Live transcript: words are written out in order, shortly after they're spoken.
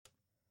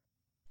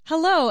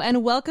Hello,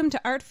 and welcome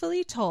to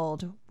Artfully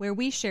Told, where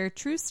we share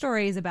true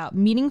stories about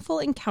meaningful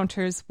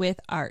encounters with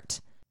art.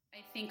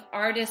 I think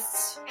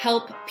artists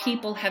help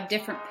people have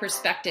different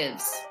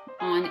perspectives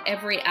on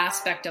every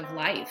aspect of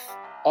life.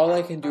 All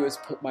I can do is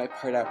put my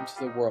part out into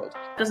the world.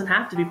 It doesn't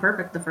have to be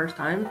perfect the first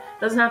time.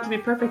 It doesn't have to be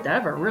perfect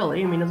ever,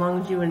 really. I mean, as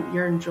long as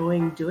you're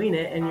enjoying doing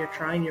it and you're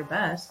trying your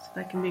best,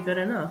 that can be good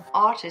enough.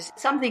 Art is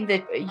something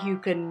that you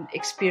can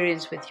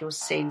experience with your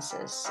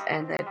senses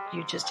and that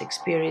you just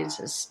experience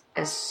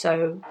as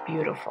so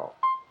beautiful.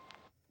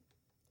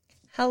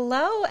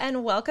 Hello,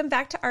 and welcome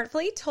back to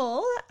Artfully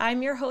Told.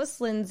 I'm your host,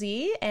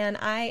 Lindsay, and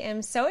I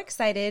am so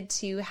excited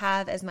to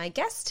have as my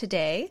guest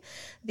today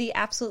the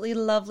absolutely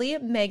lovely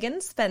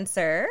Megan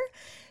Spencer.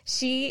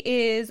 She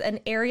is an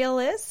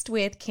aerialist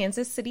with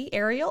Kansas City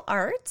Aerial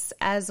Arts,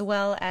 as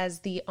well as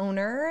the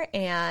owner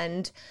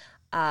and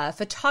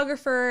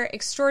photographer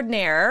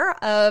extraordinaire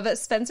of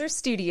Spencer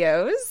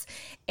Studios.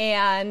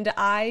 And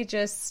I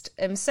just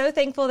am so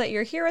thankful that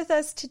you're here with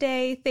us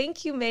today.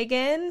 Thank you,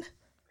 Megan.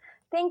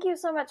 Thank you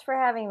so much for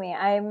having me.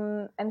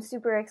 I'm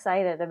super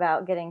excited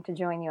about getting to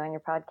join you on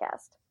your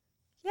podcast.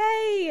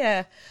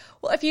 Yay!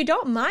 Well, if you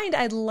don't mind,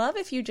 I'd love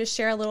if you just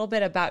share a little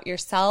bit about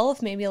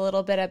yourself, maybe a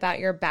little bit about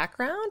your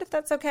background, if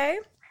that's okay.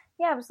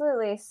 Yeah,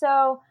 absolutely.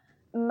 So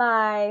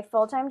my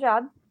full-time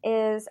job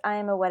is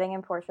I'm a wedding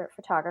and portrait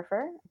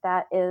photographer.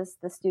 That is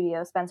the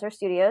studio, Spencer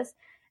Studios.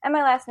 And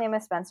my last name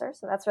is Spencer,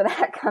 so that's where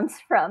that comes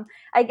from.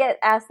 I get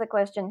asked the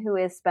question, who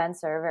is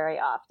Spencer, very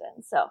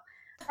often. So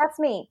that's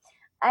me.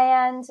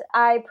 And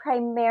I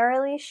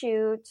primarily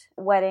shoot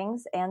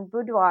weddings and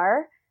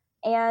boudoir.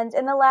 And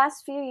in the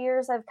last few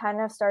years, I've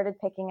kind of started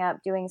picking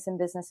up doing some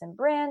business and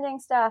branding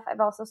stuff. I've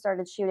also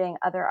started shooting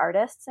other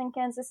artists in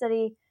Kansas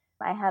City.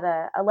 I had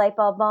a light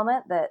bulb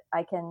moment that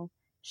I can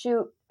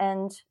shoot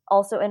and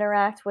also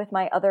interact with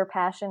my other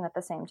passion at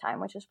the same time,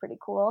 which is pretty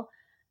cool.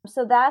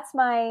 So that's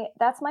my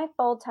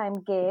full-time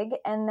gig.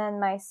 And then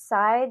my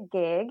side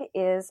gig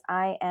is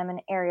I am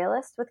an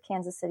aerialist with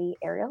Kansas City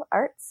Aerial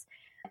Arts.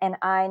 And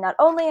I not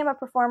only am a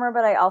performer,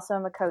 but I also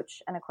am a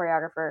coach and a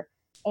choreographer.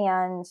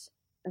 And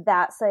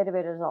that side of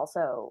it is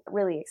also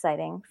really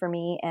exciting for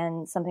me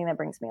and something that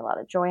brings me a lot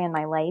of joy in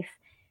my life.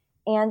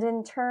 And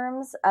in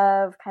terms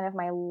of kind of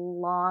my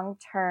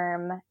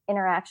long-term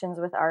interactions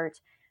with art,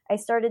 I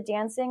started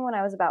dancing when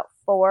I was about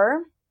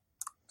 4.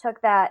 Took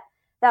that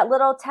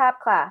little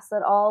tap class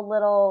that all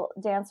little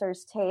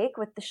dancers take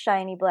with the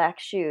shiny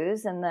black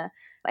shoes and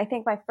I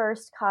think my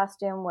first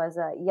costume was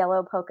a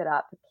yellow polka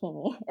dot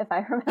bikini, if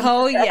I remember.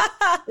 Oh, yeah.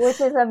 Which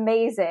is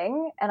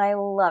amazing, and I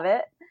love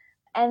it.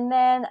 And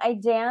then I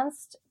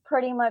danced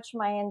pretty much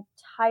my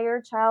entire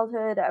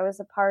childhood. I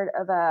was a part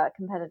of a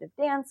competitive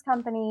dance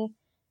company.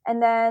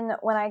 And then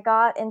when I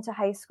got into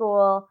high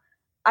school,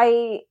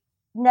 I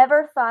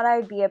never thought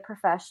I'd be a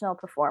professional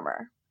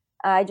performer.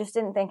 I just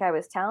didn't think I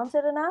was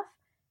talented enough.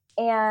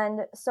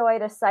 And so I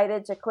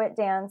decided to quit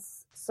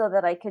dance so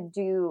that I could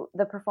do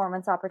the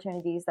performance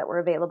opportunities that were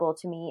available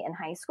to me in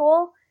high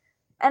school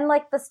and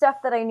like the stuff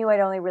that I knew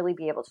I'd only really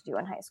be able to do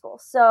in high school.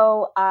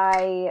 So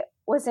I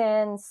was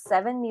in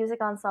 7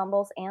 music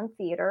ensembles and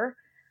theater.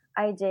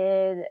 I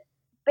did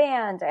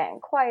band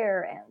and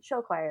choir and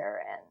show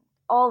choir and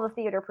all the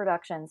theater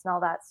productions and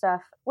all that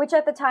stuff, which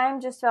at the time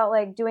just felt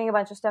like doing a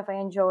bunch of stuff I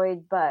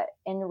enjoyed, but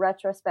in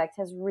retrospect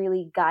has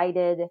really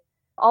guided.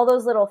 All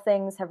those little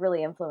things have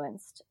really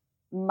influenced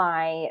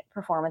my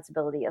performance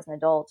ability as an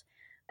adult.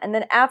 And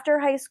then after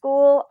high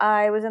school,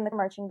 I was in the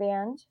marching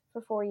band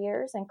for 4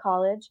 years in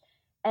college.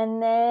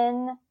 And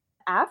then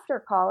after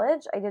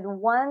college, I did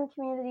 1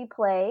 community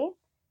play.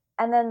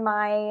 And then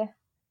my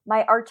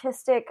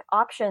artistic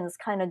options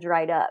kind of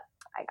dried up.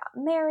 I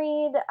got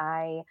married.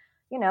 I,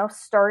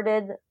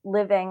 started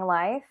living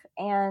life.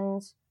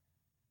 And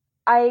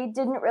I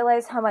didn't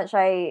realize how much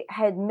I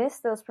had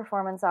missed those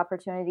performance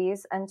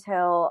opportunities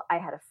until I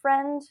had a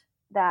friend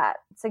that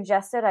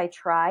suggested I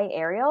try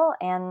aerial.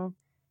 And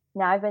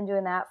now I've been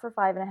doing that for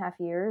 5.5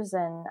 years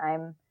and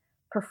I'm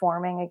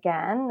performing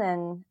again.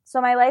 And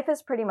so my life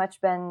has pretty much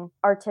been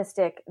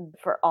artistic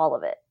for all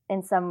of it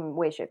in some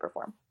way, shape, or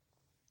form.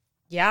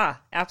 Yeah,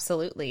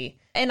 absolutely.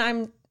 And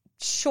I'm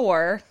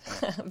sure,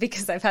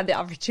 because I've had the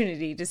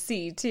opportunity to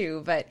see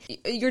too, but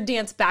your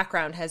dance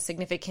background has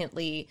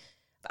significantly,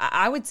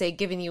 I would say,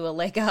 given you a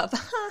leg up,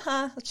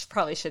 which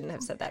probably shouldn't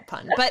have said that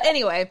pun. But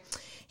anyway,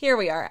 here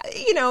we are.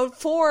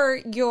 For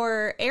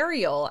your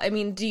aerial, I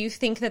mean, do you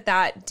think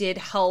that did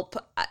help?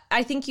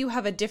 I think you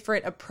have a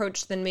different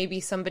approach than maybe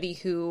somebody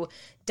who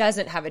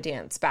doesn't have a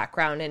dance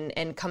background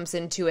and comes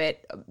into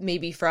it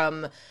maybe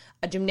from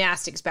a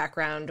gymnastics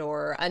background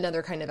or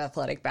another kind of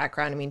athletic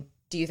background. I mean,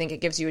 do you think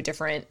it gives you a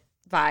different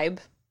vibe?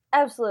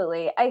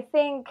 Absolutely. I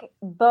think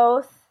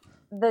both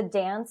the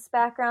dance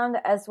background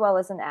as well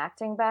as an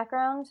acting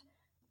background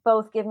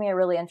both give me a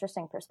really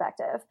interesting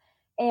perspective.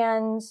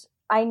 And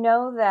I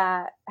know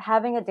that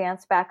having a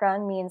dance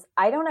background means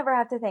I don't ever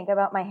have to think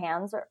about my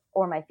hands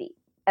or my feet,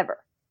 ever.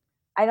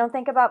 I don't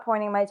think about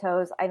pointing my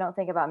toes. I don't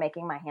think about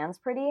making my hands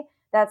pretty.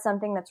 That's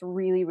something that's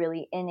really,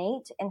 really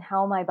innate in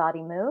how my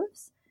body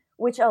moves.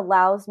 which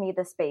allows me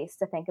the space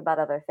to think about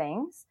other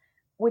things,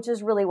 which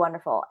is really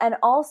wonderful. And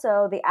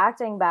also the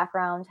acting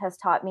background has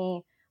taught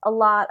me a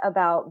lot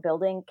about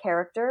building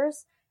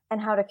characters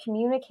and how to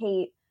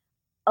communicate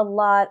a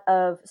lot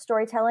of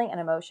storytelling and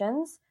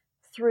emotions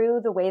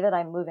through the way that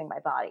I'm moving my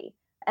body.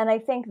 And I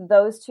think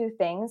those two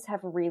things have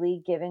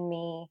really given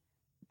me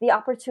the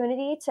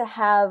opportunity to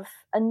have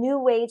a new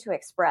way to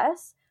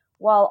express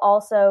while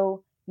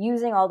also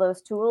using all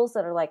those tools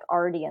that are like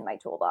already in my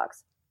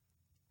toolbox.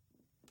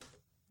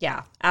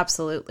 Yeah,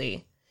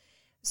 absolutely.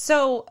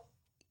 So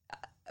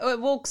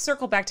we'll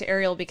circle back to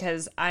Ariel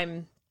because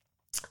I'm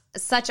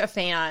such a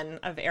fan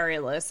of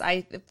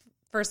Aerialist.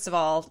 First of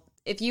all,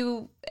 if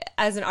you,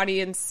 as an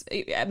audience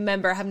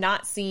member, have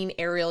not seen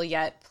Ariel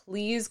yet,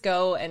 please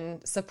go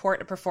and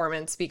support a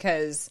performance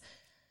because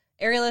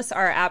Aerialists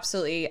are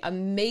absolutely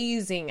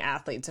amazing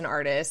athletes and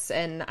artists,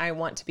 and I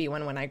want to be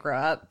one when I grow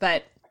up.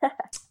 But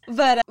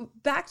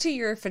back to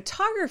your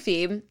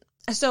photography.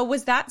 So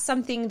was that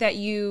something that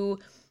you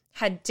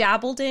had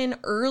dabbled in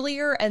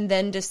earlier and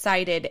then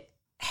decided,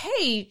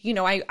 hey,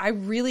 I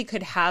really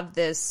could have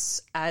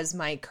this as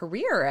my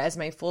career, as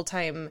my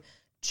full-time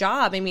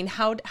job? I mean,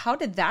 how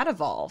did that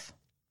evolve?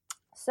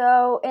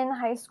 So in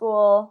high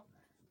school,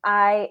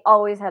 I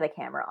always had a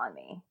camera on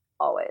me,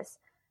 always.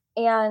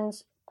 And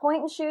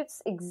point and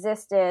shoots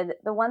existed.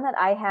 The one that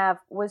I have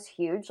was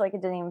huge, like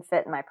it didn't even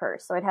fit in my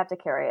purse, so I'd have to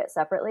carry it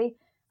separately.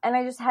 And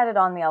I just had it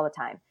on me all the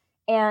time.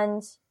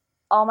 And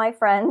all my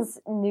friends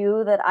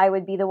knew that I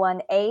would be the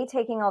one, A,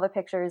 taking all the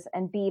pictures,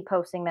 and B,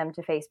 posting them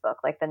to Facebook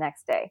like the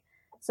next day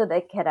so they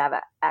could have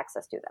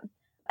access to them.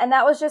 And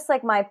that was just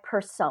like my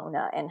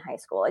persona in high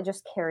school. I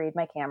just carried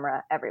my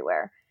camera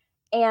everywhere.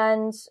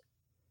 And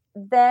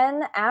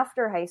then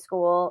after high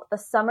school, the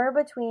summer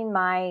between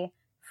my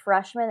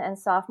freshman and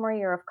sophomore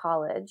year of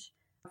college,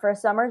 for a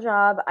summer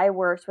job, I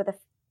worked with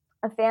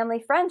a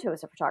family friend who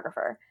was a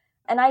photographer.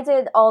 And I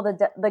did all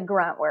the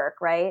grunt work,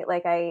 right?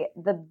 Like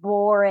the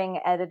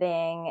boring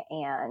editing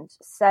and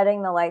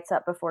setting the lights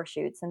up before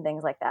shoots and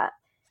things like that.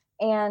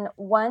 And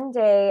one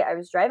day I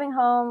was driving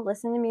home,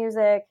 listening to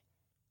music,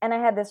 and I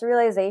had this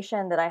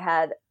realization that I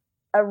had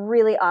a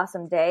really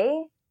awesome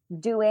day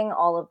doing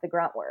all of the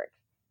grunt work.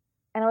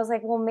 And I was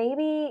like, well,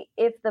 maybe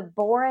if the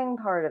boring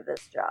part of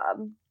this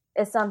job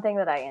is something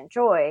that I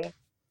enjoy,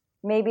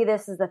 maybe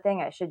this is the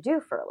thing I should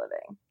do for a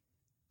living.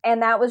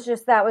 And that was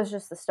just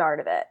the start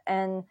of it.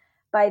 And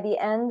by the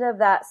end of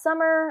that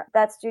summer,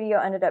 that studio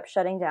ended up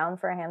shutting down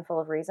for a handful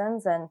of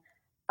reasons. And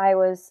I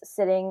was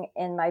sitting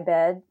in my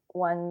bed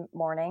one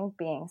morning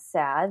being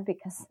sad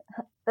because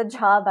the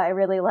job I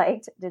really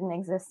liked didn't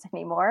exist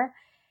anymore.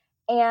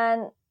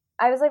 And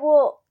I was like,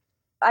 well,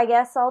 I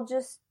guess I'll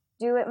just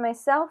do it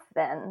myself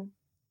then.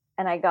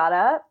 And I got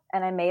up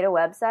and I made a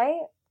website,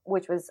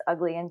 which was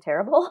ugly and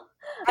terrible.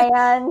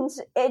 And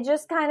it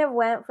just kind of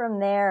went from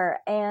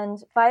there.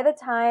 And by the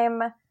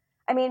time,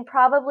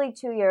 probably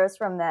 2 years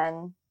from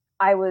then,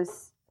 I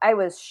was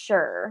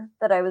sure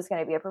that I was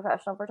going to be a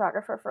professional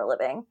photographer for a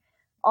living.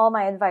 All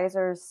my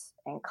advisors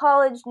in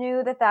college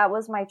knew that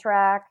was my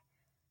track.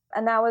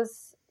 And that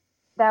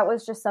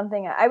was just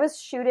something I was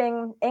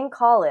shooting in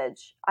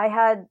college. I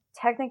had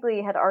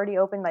already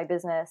opened my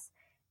business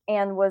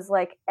and was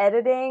like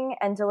editing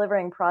and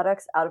delivering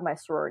products out of my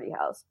sorority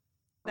house.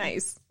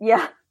 Nice.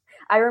 Yeah.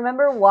 I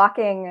remember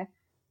walking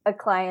a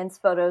client's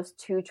photos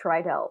to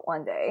Tridelt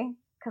one day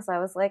because I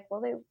was like,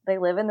 well, they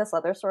live in this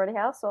other sorority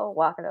house, so I'll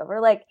walk it over.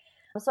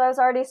 So I was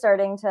already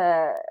starting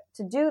to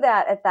do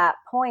that at that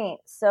point.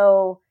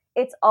 So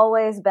it's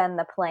always been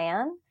the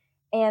plan.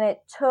 And it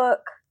took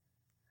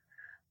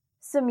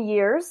some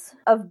years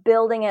of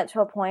building it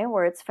to a point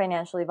where it's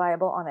financially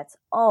viable on its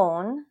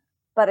own.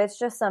 But it's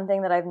just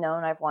something that I've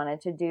known I've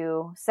wanted to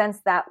do since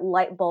that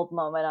light bulb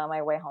moment on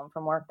my way home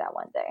from work that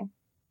one day.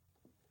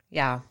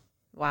 Yeah.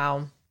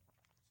 Wow.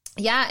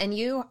 Yeah. And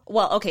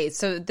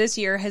so this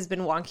year has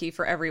been wonky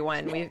for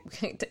everyone. We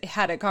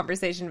had a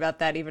conversation about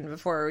that even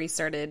before we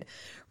started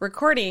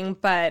recording,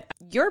 but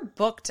you're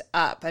booked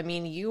up.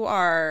 You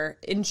are,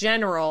 in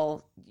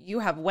general, you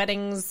have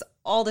weddings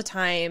all the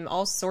time,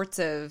 all sorts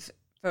of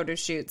photo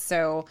shoots.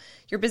 So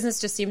your business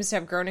just seems to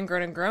have grown and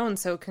grown and grown.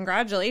 So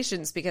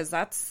congratulations, because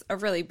that's a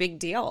really big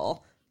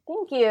deal.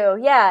 Thank you.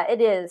 Yeah,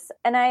 it is.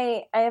 And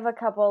I have a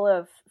couple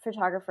of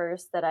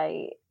photographers that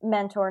I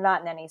mentor,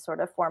 not in any sort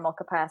of formal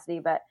capacity,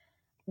 but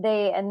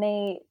they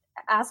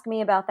ask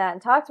me about that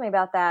and talk to me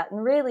about that.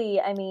 And really,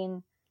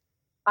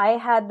 I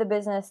had the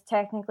business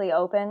technically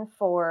open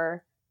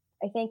for,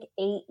 I think,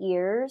 8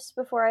 years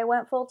before I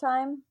went full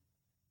time.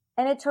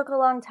 And it took a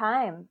long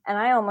time. And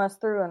I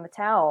almost threw in the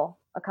towel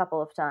a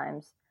couple of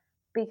times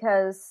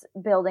because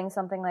building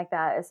something like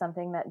that is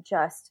something that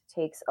just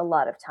takes a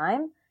lot of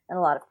time and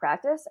a lot of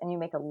practice, and you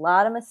make a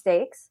lot of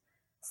mistakes,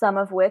 some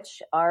of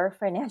which are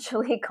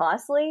financially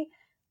costly,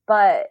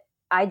 but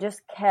I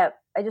just kept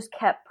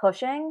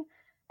pushing,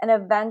 and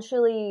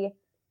eventually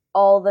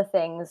all the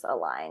things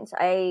aligned.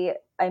 I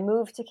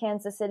moved to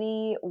Kansas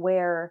City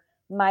where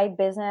my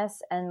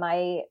business and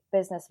my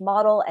business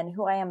model and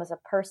who I am as a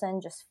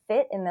person just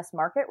fit in this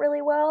market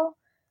really well.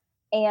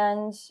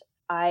 And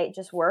I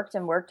just worked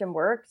and worked and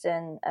worked.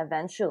 And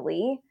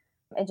eventually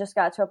it just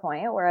got to a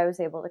point where I was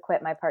able to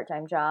quit my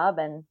part-time job.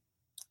 And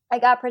I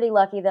got pretty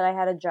lucky that I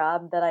had a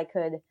job that I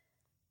could,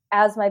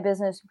 as my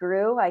business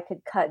grew, I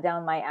could cut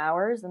down my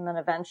hours. And then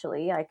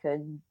eventually I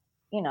could,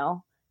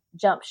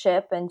 jump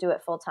ship and do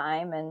it full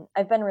time. And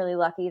I've been really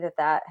lucky that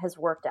that has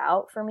worked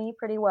out for me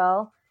pretty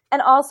well.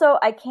 And also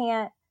I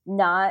can't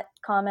not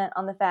comment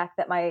on the fact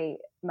that my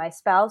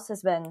spouse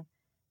has been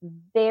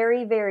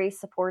very, very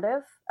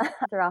supportive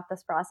throughout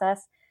this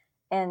process.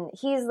 And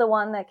he's the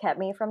one that kept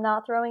me from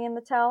not throwing in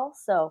the towel.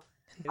 So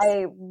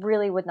I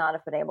really would not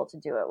have been able to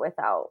do it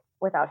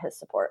without his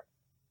support.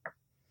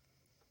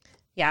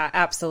 Yeah,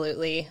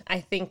 absolutely.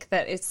 I think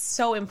that it's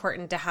so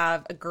important to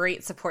have a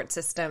great support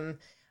system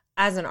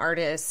as an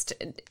artist.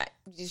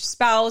 Your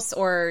spouse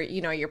or,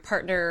 your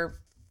partner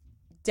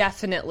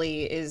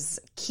definitely is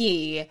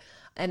key.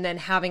 And then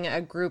having a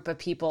group of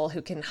people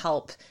who can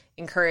help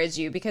encourage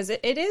you, because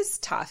it is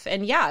tough.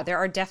 And yeah, there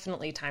are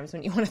definitely times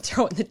when you want to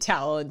throw in the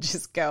towel and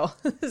just go,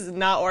 this is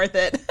not worth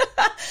it.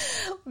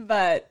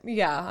 But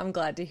yeah, I'm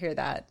glad to hear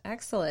that.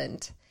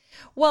 Excellent.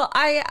 Well,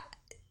 I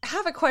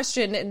have a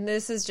question, and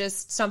this is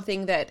just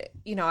something that,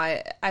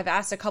 I've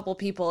asked a couple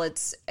people.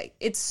 It's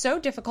so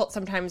difficult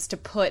sometimes to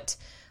put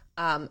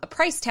a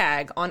price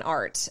tag on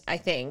art, I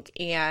think.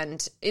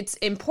 And it's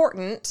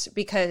important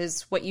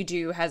because what you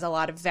do has a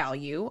lot of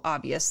value,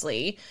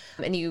 obviously,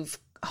 and you've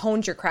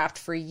honed your craft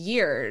for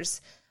years.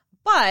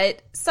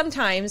 But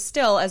sometimes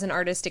still as an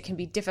artist, it can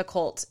be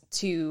difficult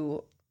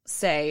to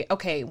say,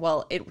 okay,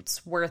 well,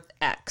 it's worth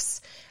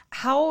X.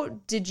 How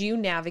did you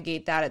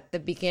navigate that at the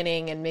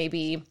beginning? And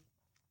maybe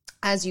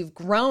as you've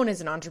grown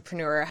as an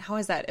entrepreneur, how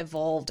has that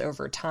evolved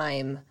over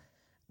time?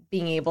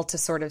 Being able to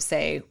sort of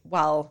say,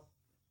 well,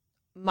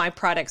 my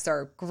products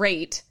are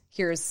great.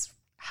 Here's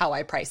how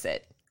I price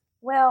it.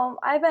 Well,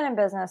 I've been in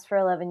business for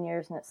 11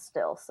 years and it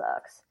still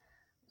sucks.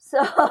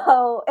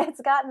 So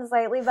it's gotten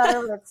slightly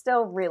better, but it's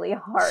still really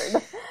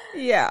hard.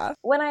 Yeah.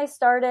 When I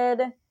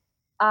started,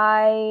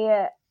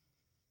 I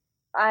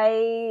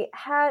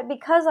had,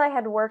 because I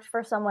had worked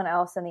for someone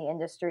else in the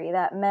industry,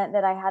 that meant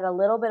that I had a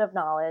little bit of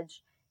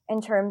knowledge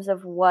in terms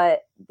of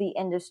what the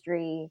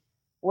industry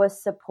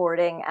was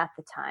supporting at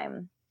the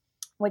time,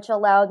 which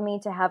allowed me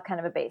to have kind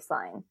of a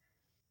baseline,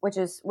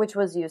 which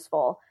was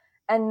useful.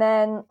 And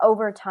then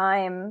over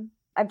time,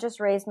 I've just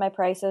raised my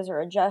prices or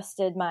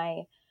adjusted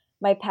my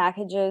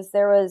packages.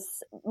 There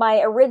was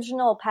my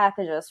original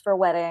packages for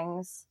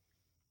weddings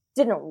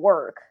didn't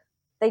work.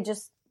 They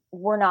just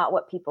were not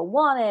what people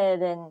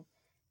wanted, and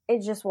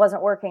it just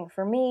wasn't working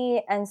for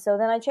me. And so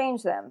then I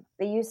changed them.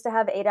 They used to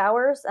have 8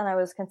 hours, and I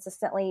was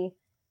consistently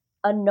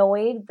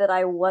annoyed that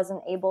I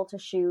wasn't able to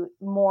shoot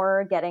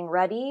more getting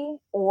ready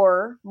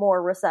or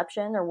more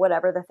reception or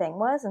whatever the thing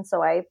was. And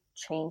so I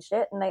changed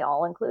it, and they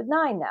all include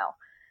 9 now.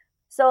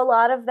 So a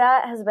lot of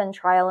that has been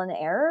trial and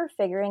error,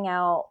 figuring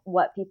out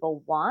what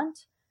people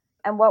want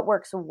and what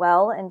works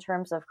well in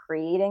terms of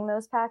creating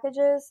those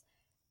packages.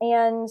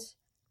 And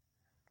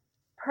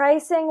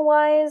pricing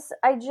wise,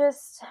 I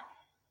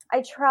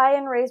try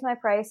and raise my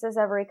prices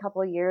every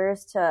couple of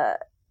years to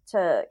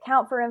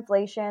count for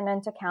inflation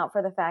and to count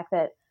for the fact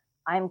that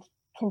I'm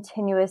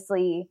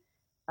continuously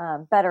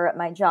better at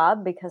my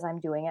job because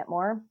I'm doing it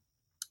more.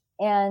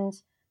 And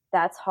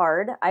that's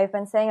hard. I've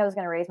been saying I was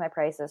going to raise my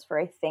prices for,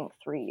 I think,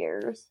 3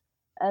 years.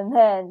 And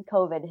then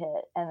COVID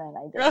hit, and then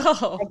I did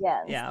it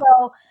again. Yeah.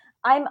 So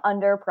I'm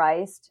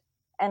underpriced,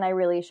 and I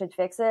really should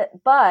fix it.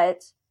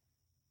 But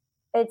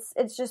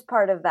it's just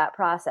part of that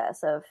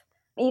process of,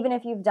 even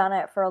if you've done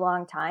it for a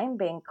long time,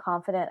 being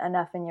confident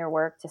enough in your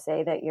work to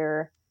say that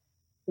you're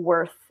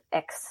worth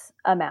X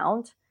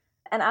amount.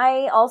 And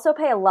I also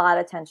pay a lot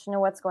of attention to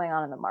what's going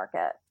on in the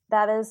market.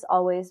 That has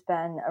always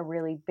been a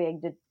really big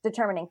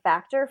determining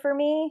factor for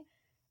me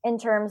in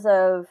terms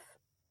of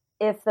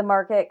if the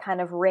market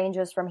kind of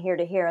ranges from here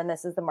to here and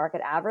this is the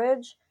market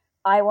average,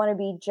 I want to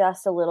be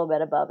just a little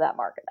bit above that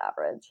market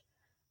average.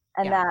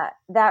 And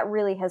that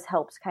really has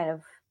helped kind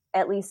of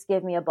at least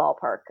give me a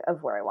ballpark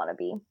of where I want to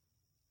be.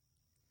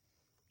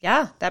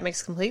 Yeah, that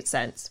makes complete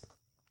sense.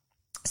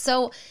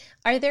 So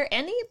are there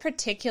any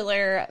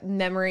particular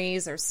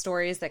memories or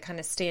stories that kind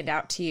of stand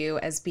out to you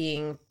as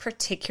being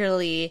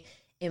particularly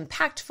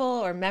impactful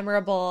or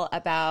memorable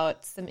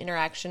about some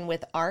interaction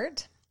with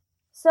art?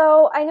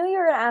 So I knew you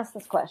were going to ask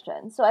this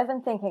question, so I've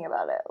been thinking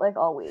about it like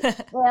all week.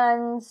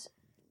 And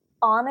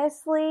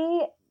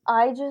honestly,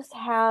 I just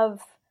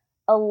have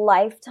a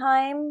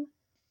lifetime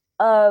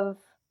of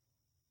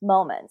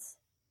moments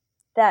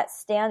that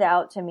stand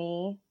out to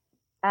me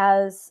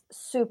as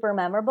super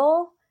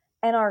memorable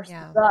and are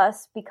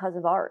thus because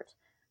of art.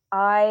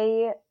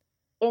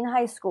 In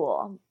high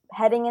school,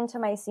 heading into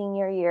my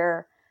senior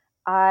year,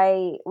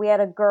 we had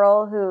a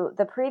girl who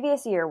the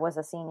previous year was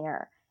a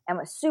senior and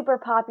was super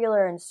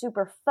popular and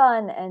super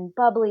fun and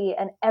bubbly,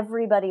 and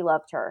everybody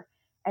loved her.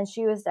 And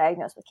she was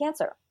diagnosed with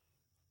cancer.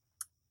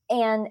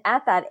 And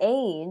at that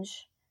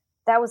age,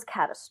 that was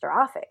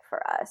catastrophic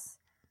for us.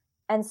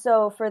 And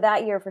so for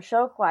that year for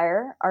show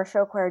choir, our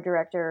show choir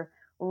director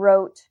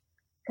wrote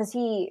because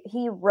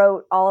he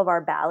wrote all of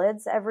our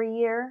ballads every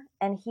year,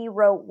 and he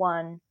wrote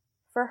one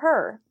for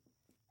her.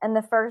 And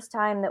the first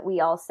time that we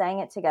all sang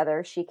it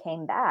together, she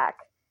came back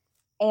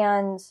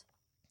and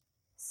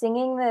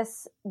singing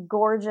this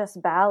gorgeous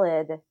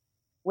ballad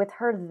with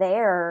her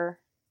there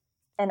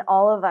and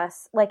all of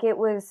us, like it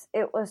was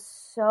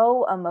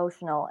so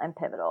emotional and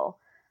pivotal.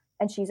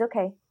 And she's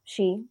okay.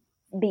 She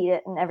beat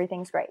it and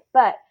everything's great.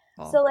 But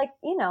so like,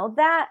 you know,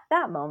 that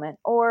moment,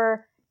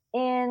 or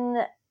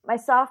in my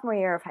sophomore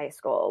year of high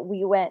school,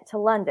 we went to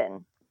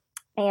London,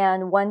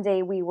 and one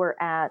day we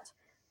were at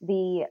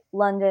the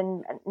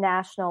London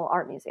National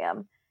Art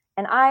Museum,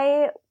 and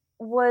I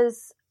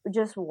was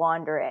just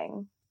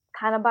wandering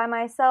kind of by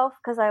myself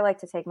because I like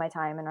to take my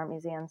time in art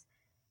museums,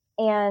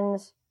 and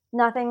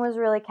nothing was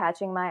really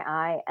catching my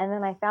eye. And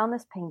then I found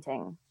this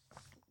painting,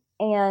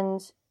 and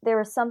there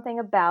was something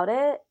about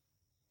it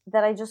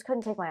that I just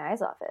couldn't take my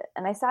eyes off it.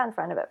 And I sat in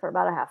front of it for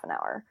about a half an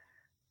hour.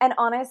 And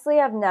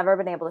honestly, I've never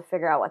been able to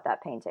figure out what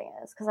that painting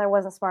is because I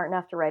wasn't smart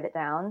enough to write it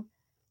down,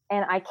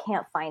 and I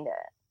can't find it.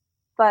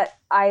 But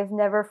I've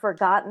never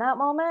forgotten that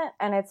moment,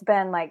 and it's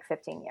been like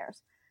 15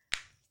 years.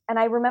 And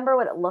I remember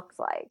what it looked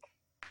like,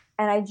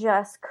 and I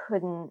just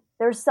couldn't.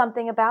 There's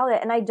something about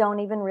it, and I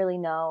don't even really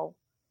know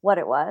what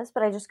it was,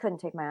 but I just couldn't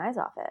take my eyes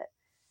off it.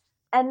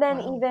 And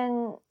then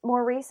even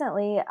more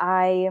recently,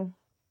 I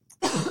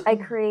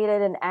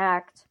created an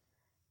act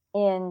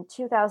in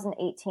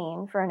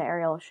 2018 for an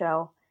aerial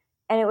show.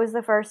 And it was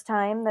the first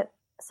time that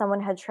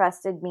someone had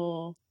trusted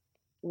me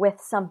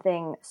with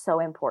something so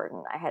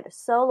important. I had a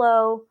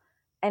solo,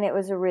 and it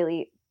was a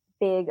really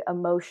big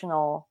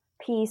emotional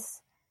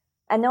piece.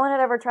 And no one had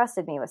ever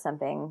trusted me with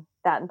something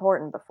that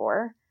important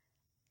before.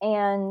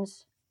 And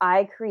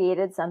I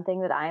created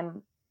something that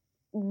I'm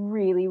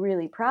really,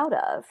 really proud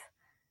of.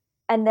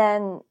 And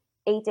then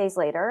 8 days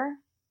later,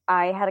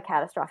 I had a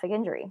catastrophic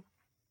injury.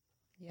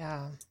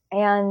 Yeah.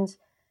 And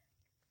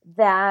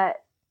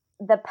that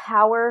the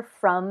power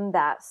from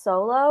that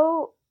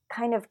solo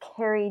kind of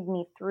carried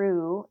me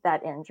through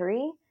that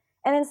injury.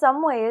 And in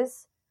some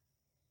ways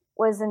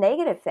was a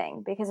negative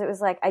thing because it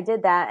was like, I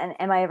did that, and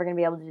am I ever going to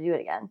be able to do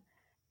it again?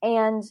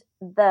 And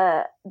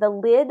the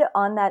lid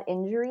on that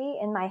injury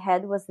in my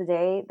head was the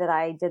day that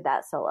I did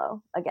that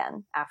solo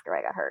again after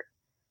I got hurt.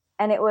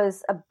 And it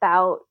was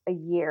about a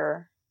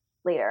year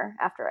later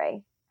after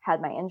I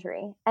had my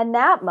injury. And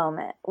that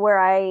moment where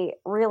I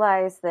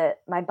realized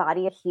that my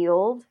body had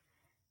healed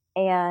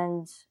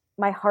and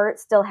my heart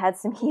still had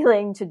some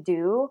healing to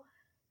do,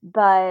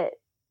 but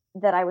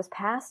that I was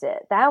past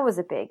it, that was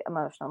a big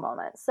emotional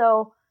moment.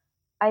 So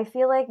I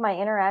feel like my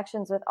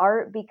interactions with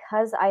art,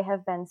 because I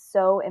have been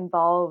so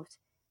involved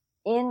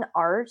in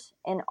art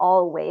in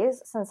all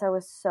ways since I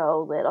was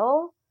so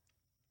little,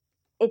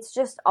 it's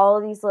just all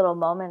of these little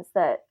moments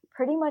that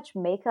pretty much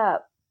make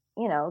up,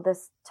 you know,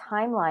 this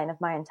timeline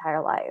of my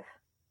entire life.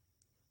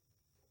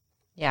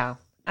 Yeah,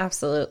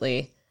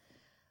 absolutely.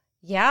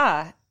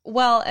 Yeah.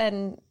 Well,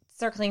 and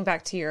circling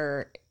back to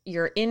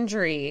your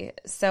injury,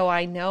 so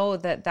I know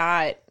that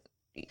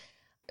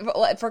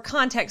for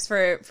context,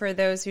 for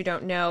those who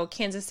don't know,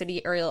 Kansas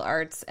City Aerial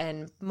Arts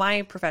and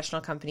my professional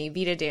company,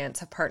 Vita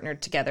Dance, have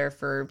partnered together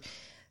for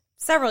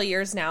several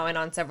years now and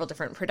on several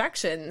different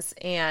productions.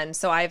 And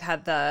so I've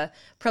had the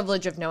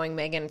privilege of knowing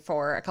Megan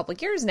for a couple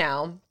of years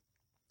now.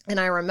 And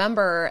I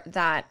remember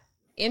that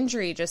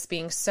injury just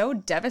being so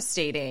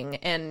devastating,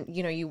 and,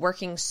 you know, you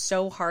working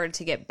so hard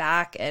to get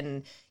back,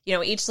 and, you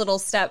know, each little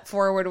step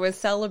forward was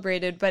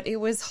celebrated, but it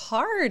was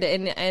hard,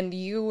 and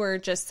you were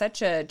just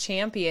such a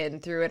champion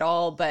through it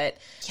all. But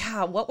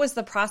yeah, what was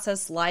the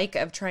process like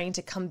of trying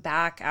to come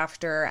back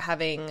after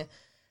having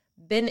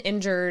been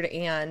injured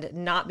and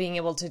not being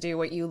able to do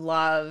what you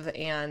love,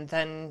 and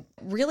then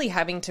really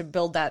having to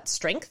build that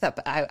strength up,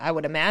 I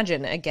would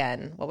imagine,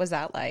 again? What was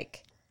that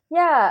like?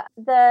 Yeah,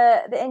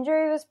 the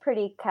injury was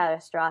pretty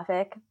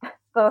catastrophic,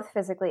 both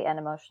physically and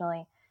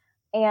emotionally.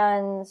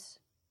 And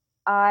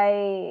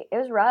it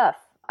was rough.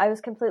 I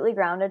was completely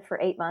grounded for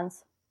 8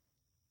 months,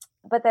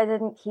 but that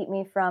didn't keep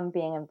me from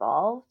being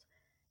involved.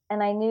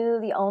 And I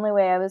knew the only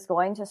way I was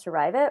going to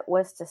survive it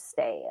was to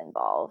stay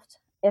involved.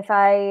 If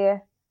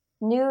I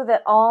knew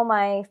that all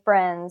my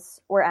friends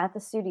were at the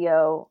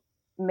studio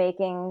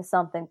making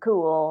something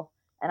cool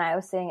and I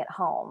was sitting at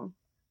home,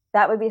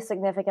 that would be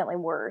significantly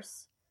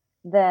worse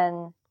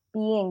than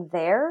being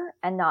there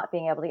and not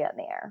being able to get in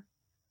the air.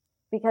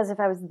 Because if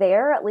I was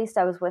there, at least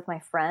I was with my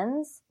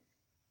friends,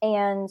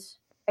 and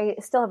I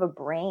still have a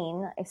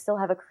brain, I still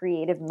have a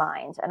creative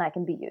mind, and I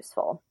can be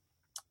useful.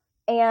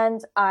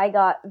 And I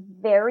got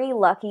very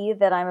lucky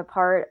that I'm a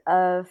part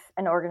of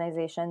an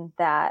organization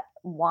that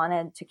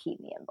wanted to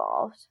keep me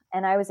involved.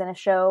 And I was in a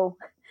show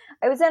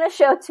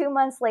 2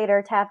 months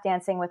later, tap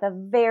dancing with a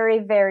very,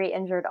 very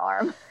injured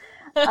arm.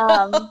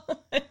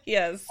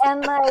 Yes.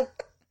 And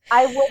like,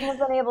 I wouldn't have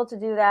been able to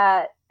do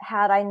that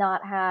had I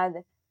not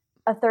had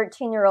a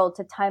 13-year-old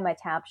to tie my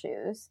tap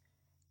shoes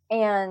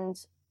and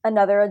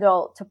another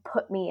adult to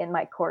put me in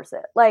my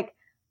corset. Like,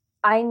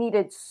 I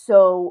needed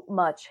so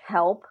much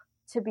help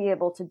to be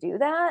able to do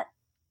that.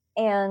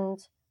 And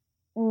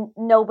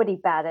nobody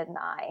batted an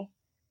eye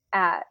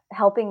at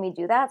helping me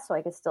do that so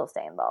I could still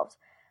stay involved.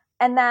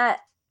 And that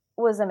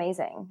was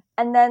amazing.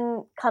 And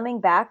then coming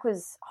back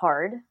was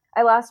hard.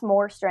 I lost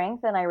more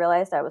strength than I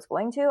realized I was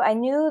going to. I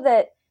knew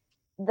that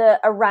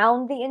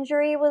around the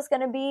injury was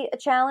going to be a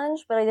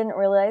challenge, but I didn't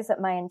realize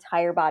that my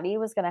entire body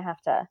was going to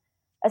have to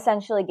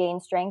essentially gain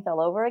strength all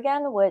over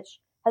again, which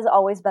has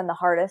always been the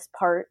hardest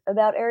part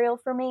about aerial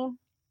for me.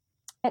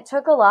 It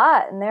took a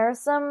lot, and there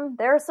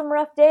were some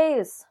rough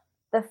days.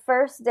 The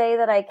first day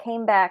that I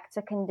came back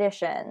to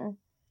condition,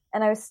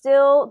 and I was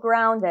still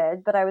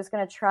grounded, but I was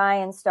going to try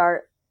and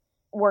start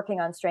working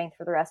on strength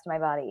for the rest of my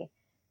body,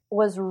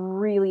 was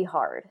really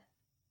hard.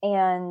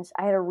 And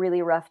I had a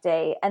really rough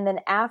day. And then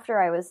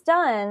after I was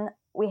done,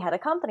 we had a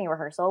company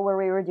rehearsal where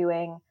we were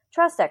doing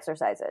trust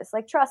exercises,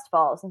 like trust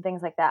falls and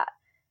things like that.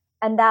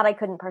 And that I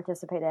couldn't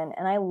participate in.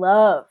 And I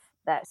love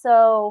that.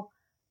 So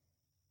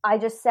I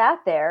just sat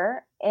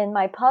there in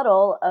my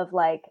puddle of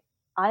like,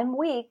 I'm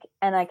weak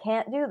and I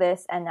can't do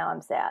this. And now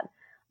I'm sad.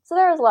 So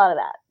there was a lot of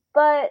that.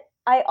 But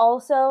I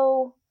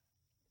also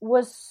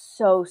was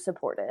so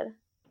supported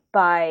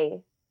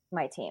by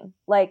my team.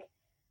 Like,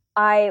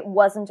 I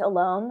wasn't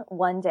alone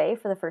one day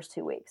for the first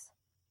 2 weeks.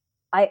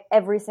 I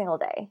every single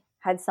day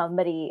had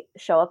somebody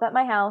show up at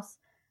my house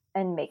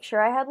and make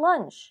sure I had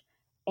lunch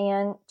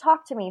and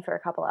talk to me for a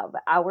couple of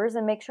hours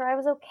and make sure I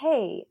was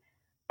okay.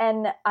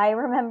 And I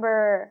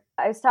remember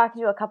I was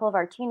talking to a couple of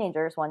our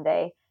teenagers one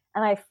day,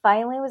 and I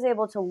finally was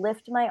able to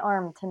lift my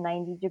arm to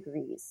 90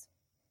 degrees.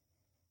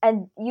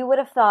 And you would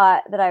have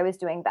thought that I was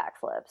doing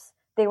backflips.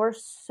 They were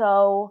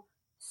so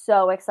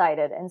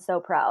excited and so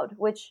proud,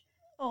 which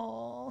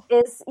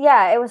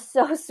it was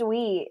so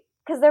sweet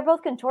because they're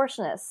both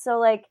contortionists. So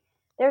like,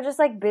 they're just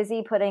like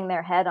busy putting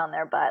their head on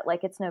their butt.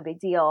 Like it's no big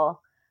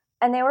deal.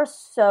 And they were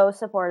so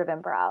supportive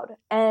and proud.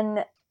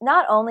 And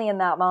not only in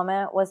that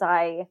moment was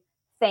I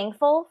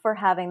thankful for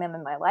having them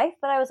in my life,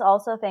 but I was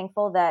also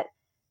thankful that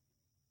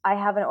I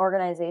have an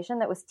organization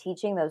that was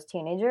teaching those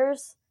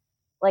teenagers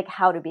like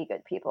how to be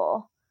good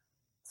people.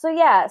 So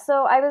yeah,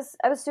 so I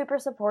was super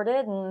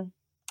supported. And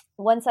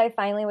once I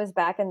finally was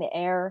back in the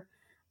air,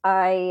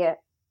 I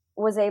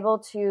was able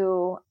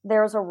to,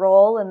 there was a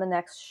role in the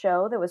next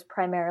show that was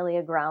primarily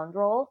a ground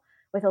role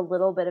with a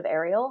little bit of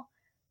aerial,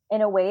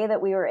 in a way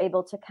that we were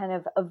able to kind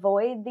of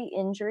avoid the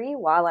injury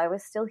while I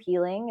was still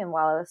healing and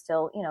while I was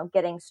still,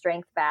 getting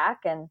strength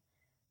back. And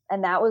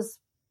that was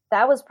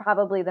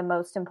probably the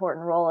most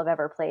important role I've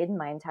ever played in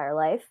my entire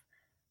life.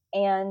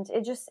 And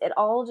it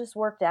all just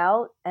worked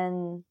out.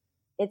 And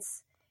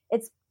it's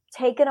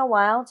taken a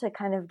while to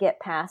kind of get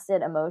past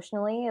it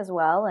emotionally as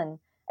well. And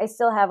I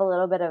still have a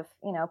little bit of,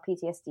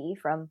 PTSD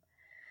from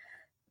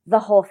the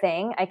whole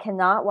thing. I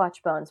cannot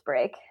watch bones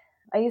break.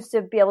 I used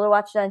to be able to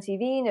watch it on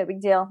TV, no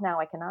big deal. Now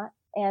I cannot.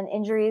 And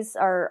injuries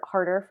are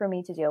harder for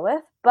me to deal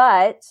with.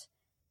 But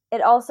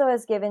it also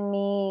has given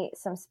me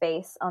some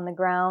space on the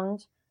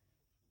ground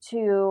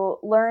to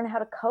learn how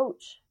to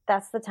coach.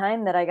 That's the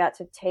time that I got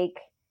to take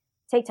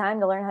time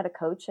to learn how to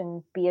coach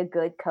and be a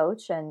good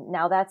coach. And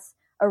now that's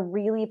a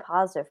really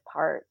positive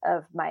part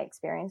of my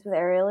experience with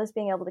aerial, is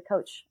being able to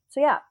coach. So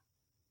yeah.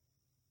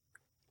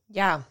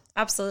 Yeah,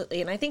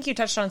 absolutely. And I think you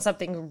touched on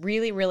something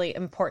really, really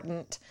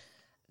important,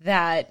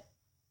 that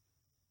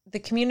the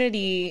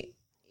community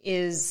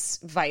is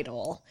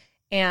vital.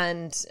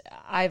 And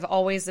I've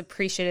always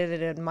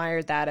appreciated and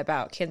admired that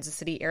about Kansas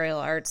City Aerial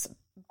Arts,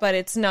 but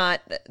it's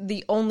not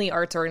the only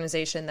arts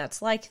organization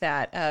that's like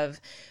that, of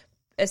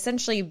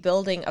essentially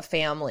building a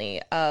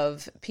family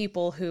of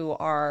people who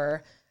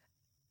are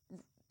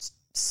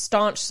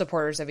staunch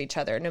supporters of each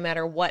other, no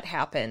matter what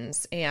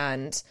happens,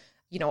 and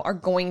are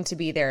going to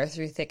be there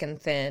through thick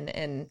and thin.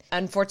 And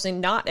unfortunately,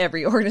 not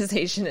every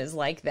organization is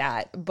like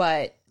that,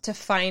 but to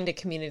find a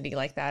community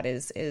like that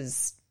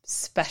is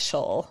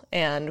special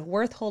and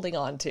worth holding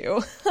on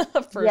to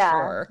for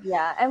sure.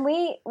 Yeah. And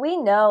we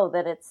know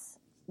that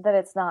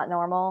it's not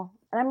normal.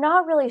 And I'm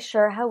not really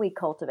sure how we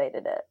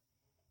cultivated it.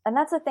 And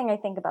that's the thing I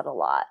think about a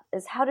lot,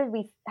 is how do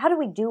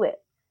we do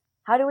it?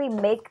 How do we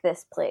make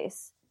this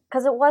place?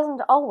 Because it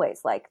wasn't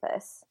always like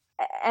this.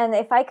 And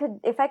if I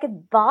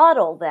could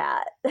bottle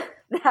that,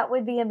 that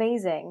would be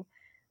amazing.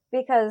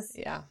 Because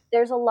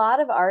there's a lot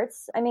of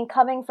arts. I mean,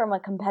 coming from a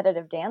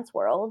competitive dance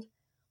world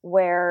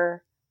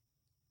where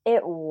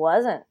it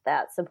wasn't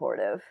that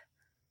supportive,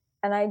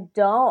 and I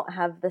don't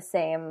have the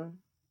same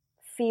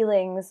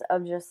feelings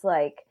of just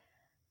like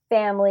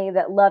family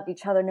that loved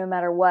each other no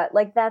matter what.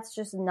 Like, that's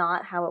just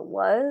not how it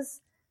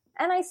was.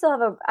 And I still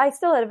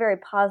had a very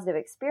positive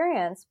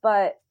experience,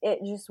 but it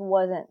just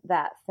wasn't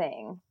that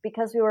thing,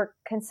 because we were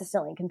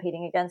consistently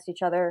competing against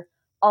each other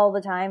all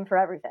the time for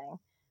everything.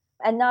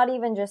 And not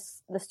even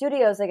just the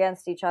studios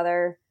against each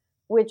other,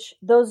 which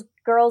those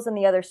girls in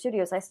the other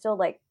studios I still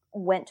like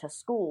went to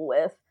school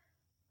with,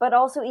 but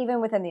also even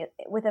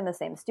within the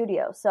same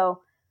studio.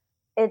 So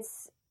it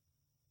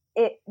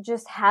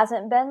just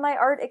hasn't been my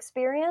art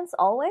experience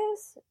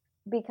always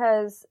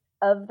because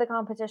of the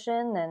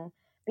competition, and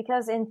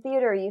because in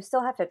theater you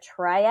still have to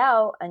try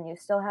out and you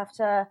still have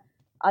to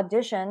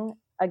audition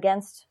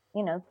against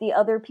the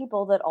other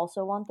people that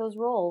also want those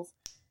roles.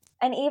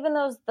 And even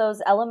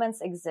those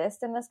elements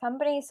exist in this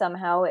company,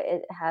 somehow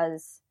it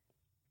has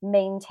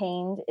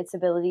maintained its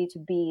ability to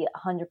be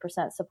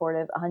 100%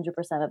 supportive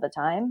 100% of the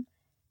time.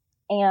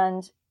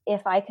 And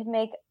if I could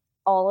make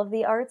all of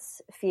the arts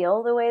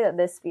feel the way that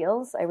this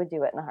feels, I would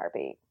do it in a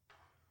heartbeat.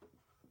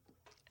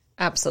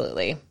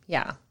 Absolutely.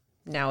 Yeah.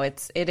 No,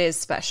 it is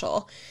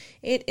special.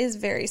 It is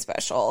very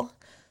special.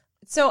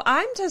 So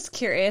I'm just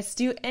curious,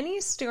 do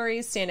any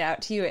stories stand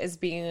out to you as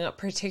being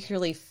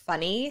particularly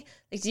funny?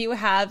 Like, do you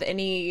have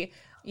any,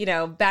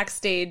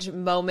 backstage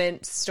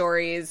moment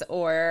stories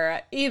or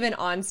even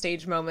on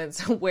stage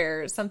moments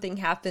where something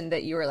happened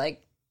that you were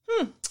like,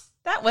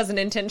 that wasn't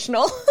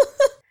intentional?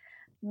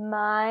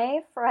 My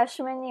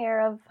freshman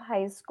year of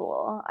high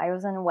school, I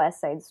was in West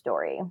Side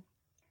Story.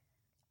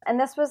 And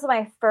this was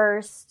my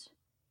first,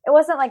 it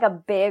wasn't like a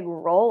big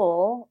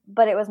role,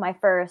 but it was my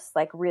first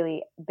like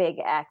really big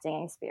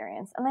acting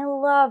experience. And I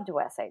loved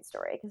West Side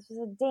Story because it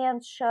was a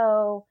dance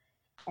show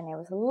and it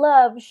was a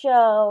love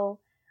show.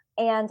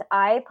 And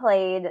I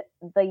played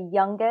the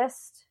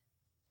youngest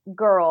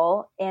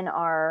girl in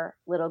our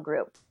little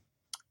group.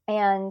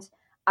 And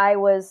I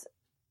was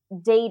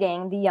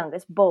dating the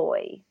youngest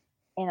boy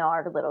in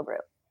our little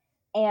group.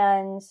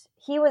 And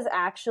he was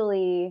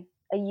actually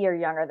a year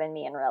younger than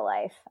me in real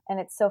life. And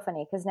it's so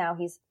funny because now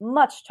he's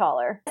much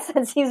taller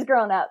since he's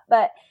grown up.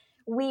 But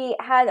we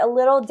had a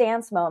little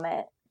dance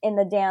moment in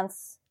the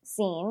dance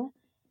scene.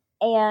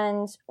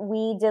 And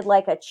we did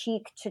like a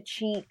cheek to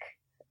cheek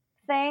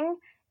thing.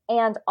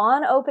 And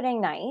on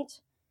opening night,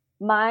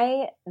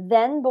 my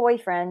then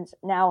boyfriend,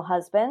 now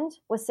husband,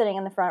 was sitting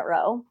in the front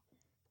row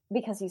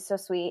because he's so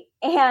sweet.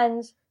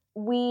 And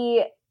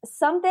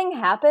something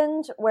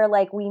happened where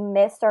like we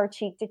missed our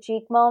cheek to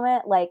cheek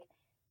moment, like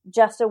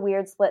just a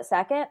weird split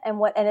second. And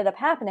what ended up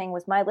happening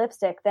was my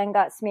lipstick then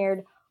got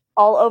smeared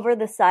all over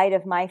the side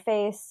of my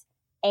face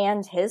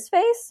and his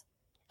face.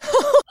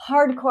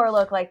 Hardcore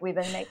look like we've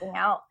been making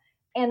out.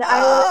 And I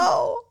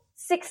was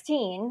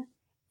 16.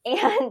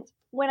 And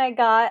when I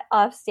got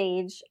off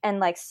stage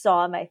and like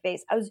saw my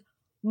face, I was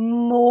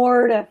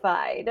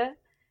mortified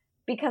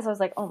because I was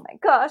like, oh my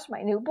gosh,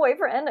 my new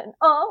boyfriend. And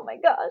oh my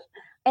gosh.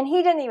 And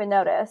he didn't even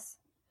notice.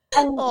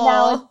 And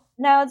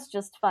now it's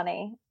just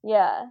funny.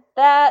 Yeah.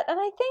 That, and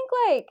I think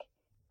like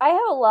I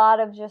have a lot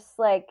of just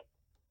like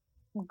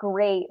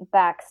great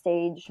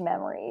backstage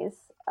memories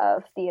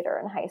of theater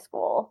in high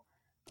school.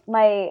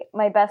 My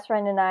best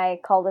friend and I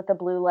called it the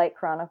Blue Light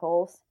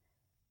Chronicles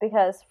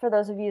because for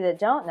those of you that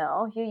don't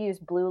know, you use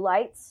blue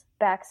lights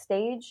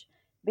backstage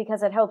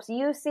because it helps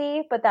you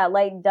see, but that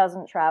light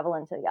doesn't travel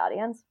into the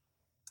audience.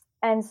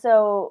 And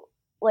so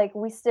like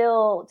we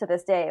still to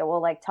this day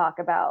will like talk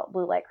about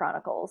Blue Light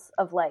Chronicles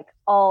of like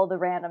all the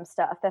random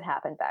stuff that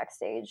happened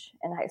backstage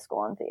in high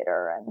school and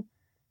theater. And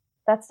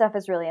that stuff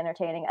is really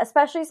entertaining,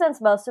 especially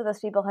since most of those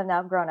people have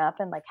now grown up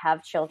and like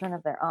have children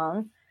of their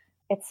own.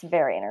 It's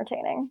very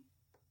entertaining.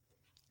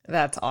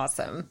 That's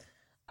awesome.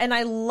 And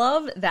I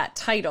love that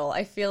title.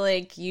 I feel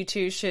like you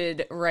two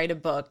should write a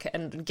book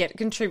and get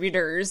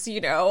contributors,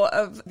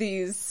 of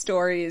these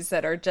stories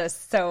that are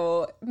just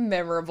so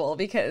memorable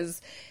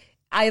because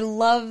I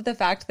love the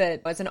fact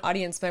that as an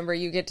audience member,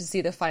 you get to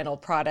see the final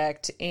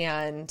product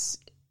and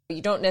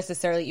you don't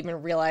necessarily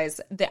even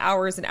realize the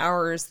hours and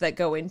hours that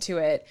go into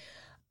it.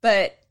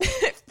 But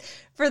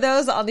for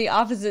those on the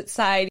opposite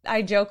side,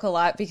 I joke a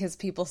lot because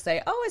people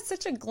say, oh, it's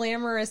such a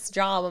glamorous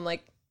job. I'm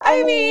like,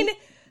 I mean,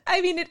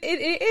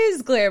 it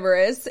is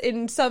glamorous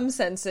in some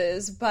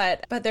senses,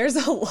 but there's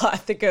a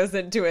lot that goes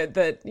into it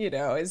that,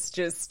 is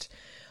just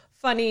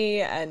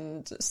funny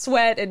and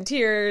sweat and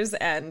tears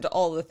and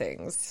all the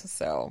things.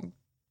 So,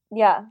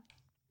 yeah.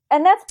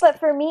 But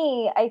for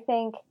me, I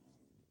think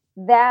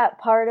that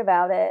part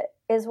about it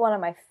is one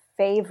of my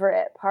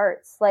favorite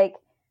parts. Like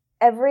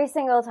every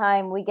single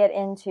time we get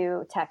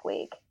into Tech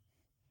Week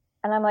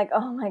and I'm like,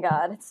 oh my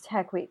God, it's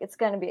Tech Week. It's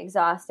going to be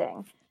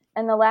exhausting.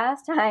 And the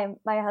last time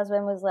my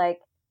husband was like,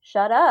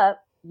 shut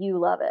up, you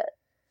love it.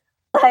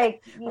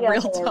 Like,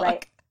 real talk.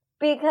 Right?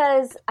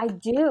 Because I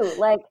do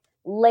like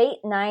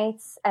late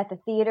nights at the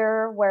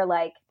theater where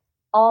like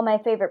all my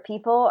favorite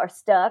people are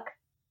stuck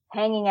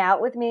hanging out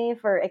with me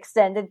for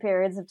extended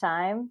periods of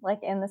time, like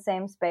in the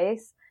same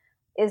space,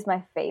 is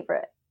my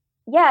favorite.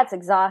 Yeah, it's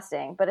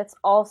exhausting, but it's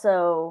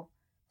also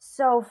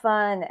so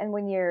fun. And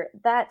when you're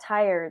that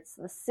tired,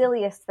 the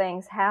silliest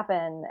things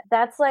happen.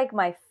 That's like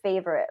my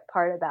favorite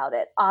part about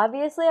it.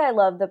 Obviously, I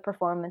love the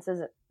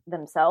performances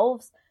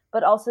themselves,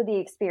 but also the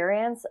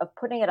experience of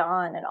putting it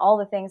on and all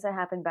the things that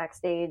happen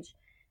backstage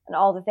and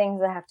all the things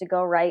that have to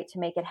go right to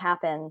make it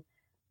happen.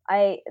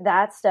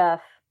 That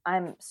stuff,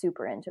 I'm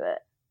super into it.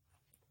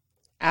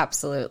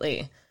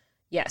 Absolutely.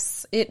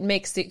 Yes, it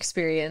makes the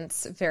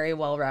experience very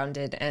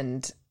well-rounded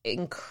and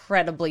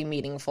incredibly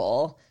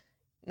meaningful.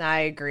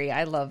 I agree.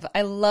 I love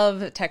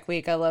Tech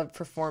Week. I love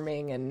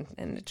performing and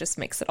it just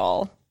makes it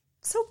all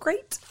so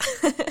great.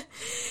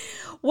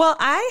 Well,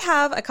 I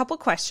have a couple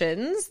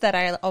questions that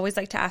I always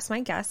like to ask my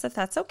guests, if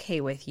that's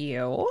okay with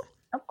you.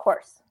 Of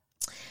course.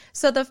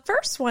 So the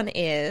first one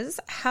is,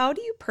 how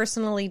do you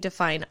personally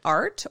define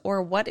art,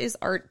 or what is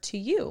art to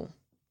you?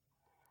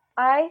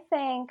 I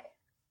think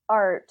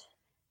art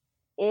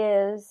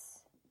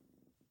is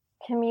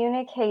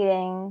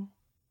communicating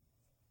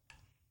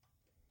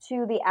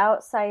to the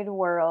outside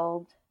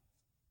world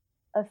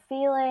a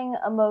feeling,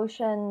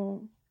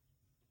 emotion,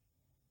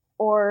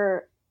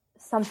 or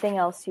something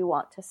else you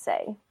want to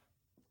say.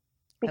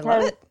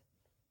 Because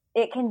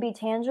it can be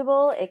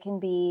tangible, it can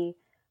be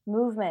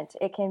movement,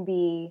 it can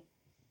be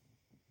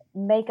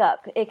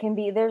makeup, it can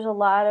be, there's a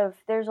lot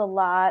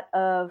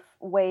of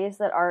ways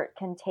that art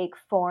can take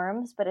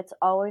forms, but it's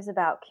always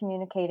about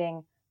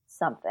communicating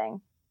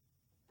something.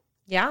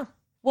 Yeah.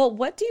 Well,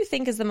 what do you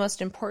think is the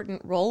most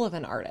important role of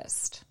an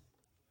artist?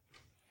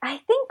 I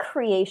think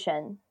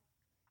creation.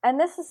 And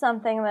this is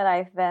something that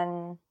I've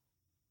been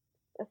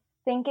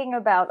thinking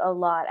about a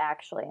lot,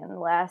 actually, in the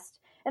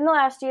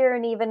last year,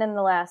 and even in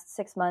the last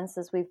 6 months,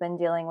 as we've been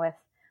dealing with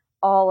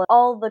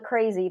all the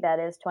crazy that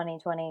is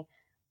 2020.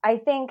 I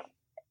think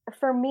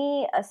for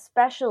me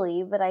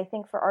especially, but I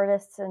think for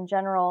artists in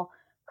general,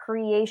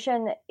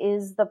 creation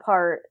is the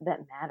part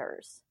that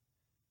matters.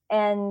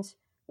 And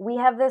we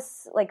have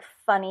this like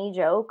funny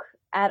joke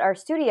at our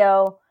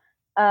studio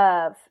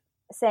of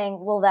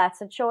saying, well, that's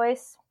a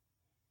choice.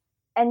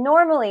 And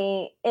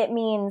normally it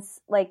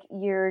means like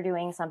you're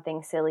doing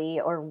something silly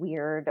or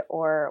weird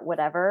or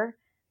whatever.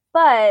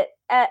 But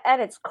at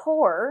its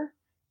core,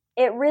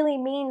 it really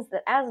means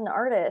that as an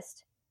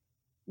artist,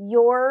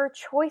 your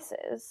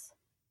choices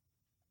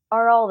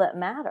are all that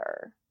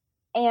matter.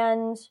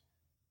 And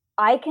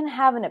I can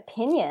have an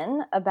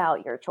opinion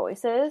about your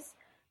choices,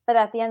 but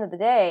at the end of the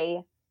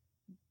day,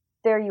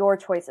 they're your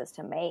choices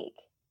to make.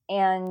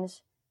 And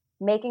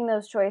making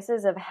those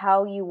choices of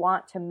how you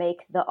want to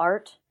make the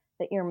art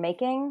that you're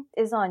making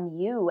is on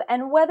you.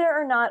 And whether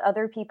or not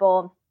other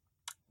people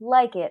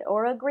like it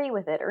or agree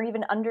with it or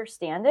even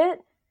understand it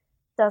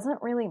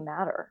doesn't really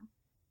matter.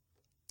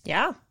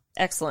 Yeah,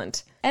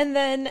 excellent. And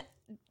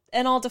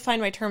I'll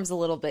define my terms a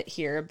little bit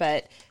here,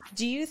 but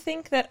do you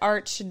think that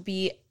art should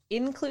be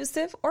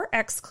inclusive or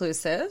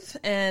exclusive?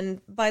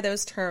 And by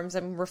those terms,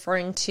 I'm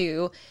referring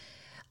to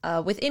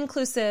with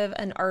inclusive,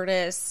 an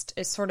artist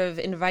is sort of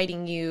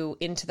inviting you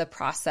into the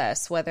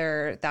process,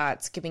 whether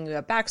that's giving you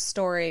a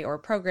backstory or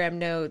program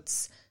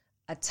notes,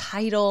 a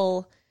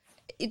title.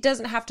 It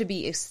doesn't have to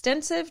be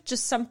extensive,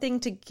 just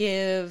something to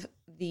give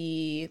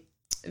the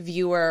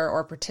viewer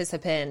or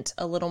participant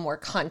a little more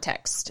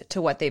context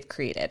to what they've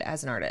created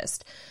as an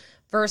artist,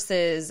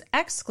 versus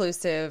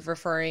exclusive,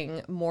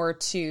 referring more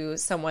to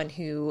someone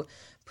who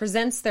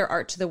presents their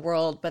art to the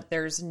world, but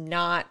there's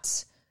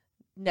not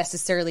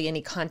necessarily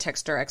any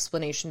context or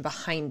explanation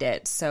behind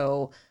it.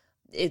 So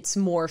it's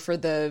more for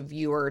the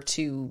viewer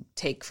to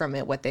take from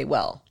it what they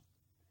will.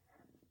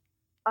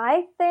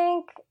 I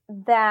think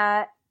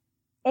that,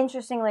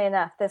 interestingly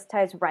enough, this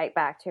ties right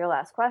back to your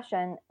last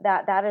question,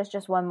 that is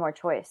just one more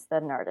choice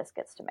that an artist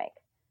gets to make.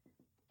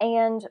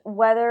 And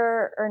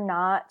whether or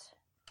not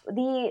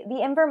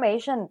the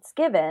information that's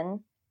given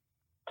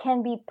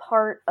can be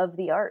part of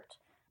the art.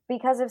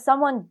 Because if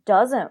someone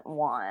doesn't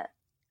want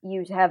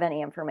you to have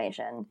any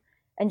information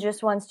and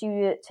just wants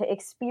you to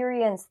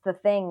experience the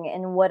thing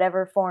in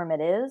whatever form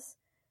it is,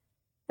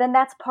 then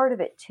that's part of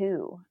it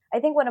too. I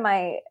think one of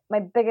my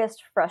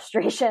biggest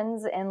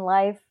frustrations in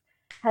life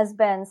has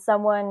been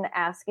someone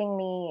asking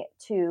me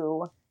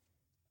to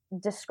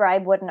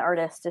describe what an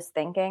artist is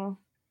thinking.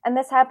 And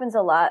this happens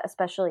a lot,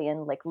 especially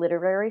in like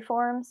literary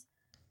forms.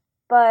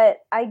 But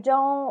I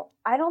don't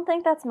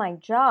think that's my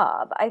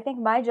job. I think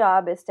my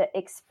job is to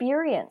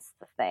experience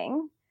the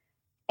thing,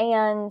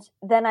 and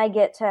then I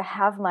get to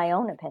have my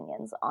own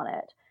opinions on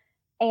it.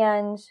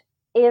 And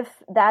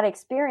if that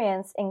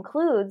experience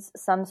includes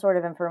some sort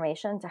of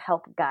information to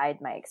help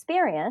guide my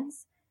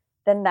experience,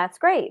 then that's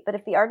great. But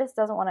if the artist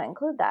doesn't want to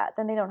include that,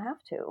 then they don't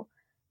have to.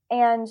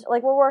 And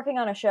like, we're working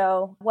on a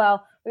show.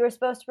 Well, we were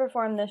supposed to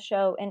perform this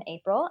show in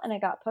April, and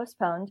it got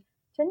postponed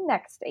to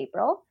next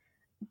April.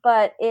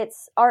 But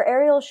it's our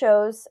aerial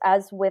shows,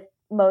 as with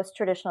most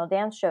traditional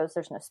dance shows,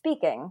 there's no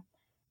speaking.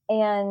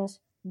 And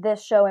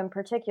this show in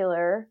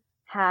particular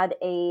had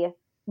a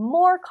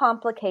more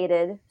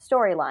complicated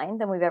storyline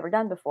than we've ever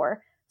done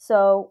before.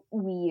 So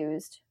we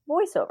used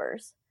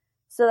voiceovers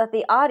so that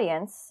the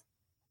audience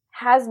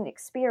has an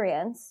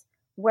experience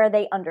where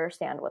they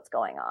understand what's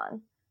going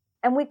on.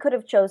 And we could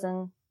have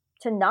chosen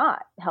to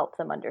not help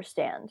them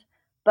understand.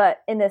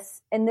 But in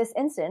this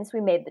instance, we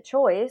made the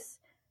choice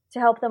to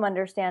help them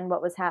understand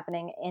what was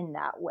happening in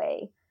that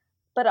way.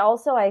 But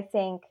also, I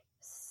think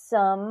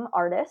some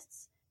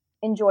artists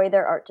enjoy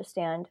their art to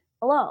stand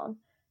alone.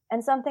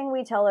 And something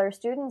we tell our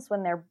students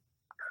when they're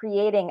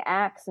creating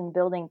acts and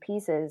building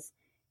pieces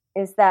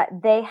is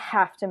that they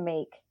have to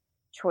make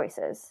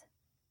choices.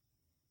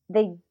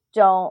 They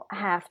don't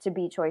have to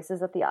be choices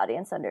that the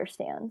audience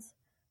understands.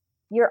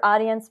 Your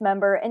audience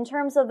member, in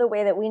terms of the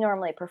way that we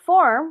normally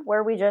perform,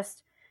 where we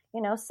just,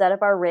 set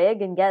up our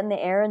rig and get in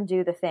the air and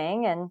do the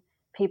thing, and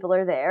people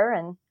are there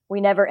and we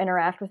never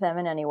interact with them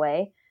in any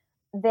way.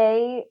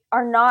 they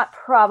are not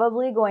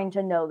probably going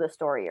to know the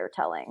story you're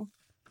telling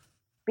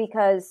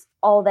because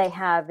all they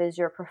have is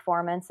your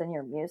performance and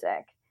your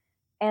music.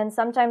 And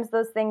sometimes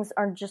those things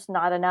are just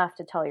not enough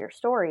to tell your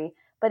story.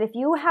 But if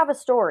you have a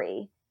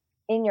story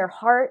in your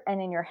heart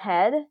and in your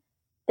head,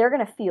 they're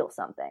going to feel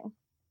something.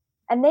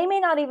 And they may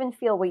not even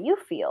feel what you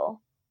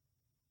feel,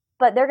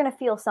 but they're going to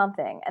feel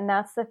something. And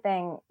that's the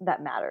thing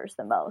that matters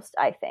the most,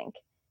 I think,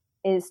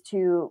 is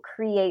to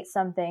create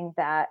something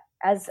that,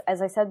 as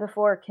I said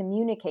before,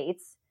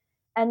 communicates.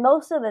 And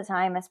most of the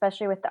time,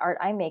 especially with the art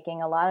I'm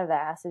making, a lot of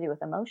that has to do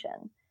with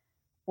emotion.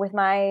 With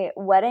my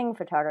wedding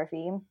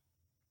photography,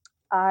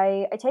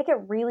 I take it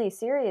really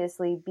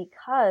seriously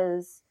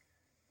because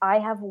I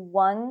have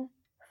one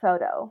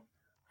photo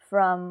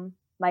from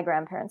my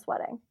grandparents'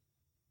 wedding.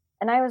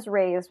 And I was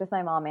raised with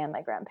my mom and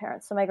my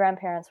grandparents. So my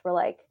grandparents were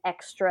like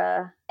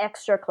extra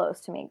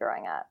close to me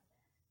growing up.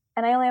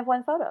 And I only have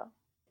one photo.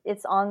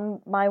 It's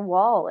on my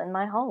wall in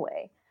my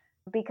hallway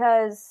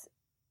because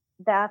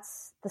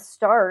that's the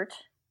start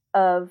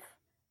of,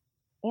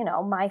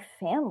 my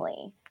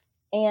family.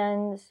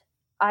 And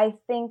I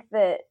think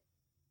that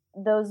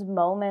those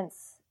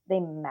moments,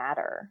 they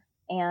matter.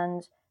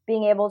 And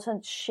being able to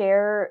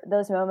share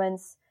those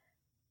moments,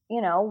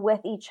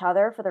 with each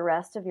other for the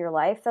rest of your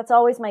life, that's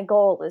always my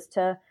goal, is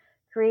to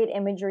create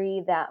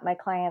imagery that my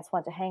clients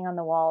want to hang on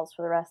the walls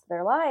for the rest of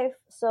their life,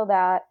 so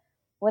that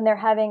when they're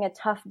having a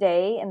tough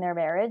day in their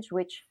marriage,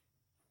 which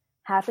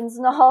happens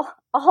in all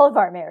of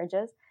our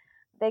marriages,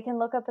 they can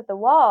look up at the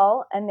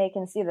wall and they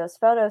can see those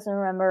photos and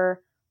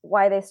remember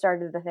why they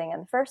started the thing in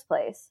the first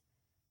place.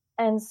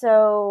 And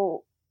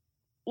so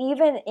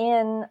even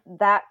in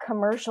that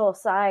commercial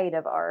side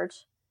of art,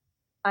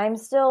 I'm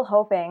still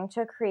hoping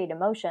to create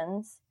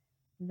emotions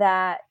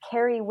that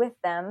carry with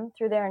them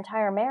through their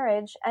entire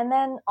marriage, and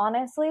then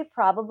honestly,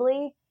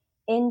 probably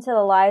into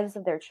the lives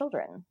of their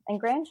children and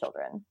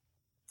grandchildren.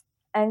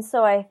 And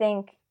so I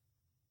think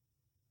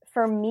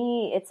for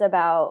me, it's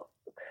about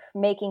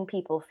making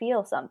people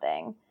feel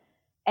something.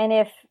 And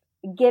if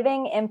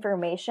giving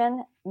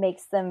information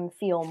makes them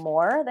feel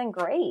more, then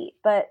great.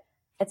 But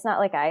it's not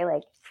like I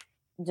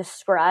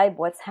describe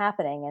what's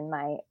happening in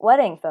my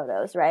wedding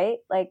photos, right?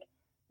 Like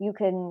you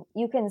can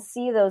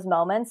see those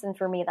moments, and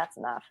for me, that's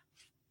enough.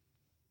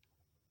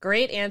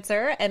 Great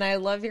answer. And I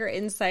love your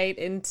insight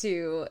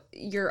into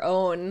your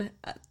own,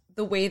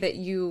 the way that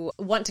you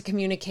want to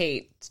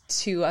communicate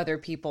to other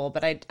people.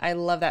 But I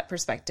love that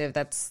perspective.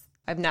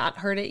 I've not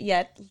heard it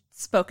yet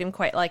spoken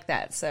quite like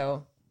that.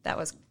 So that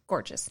was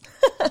gorgeous.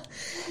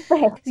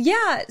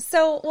 Yeah.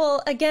 So,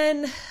 well,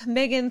 again,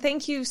 Megan,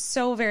 thank you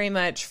so very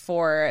much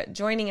for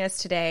joining us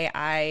today.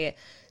 I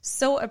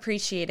so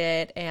appreciate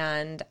it.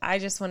 And I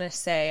just want to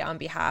say on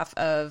behalf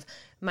of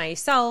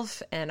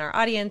myself and our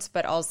audience,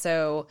 but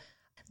also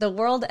the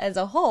world as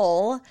a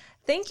whole,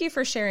 thank you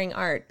for sharing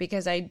art,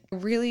 because I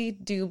really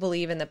do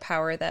believe in the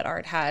power that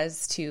art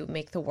has to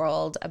make the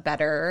world a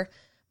better,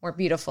 more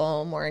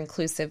beautiful, more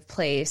inclusive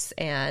place.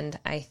 And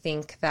I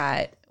think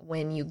that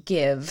when you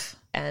give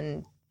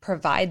and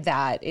provide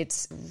that,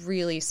 it's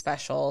really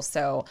special.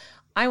 So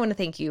I want to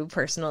thank you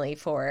personally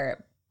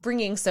for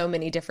bringing so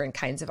many different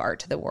kinds of art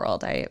to the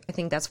world. I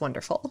think that's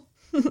wonderful.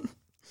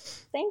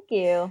 Thank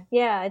you.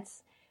 Yeah,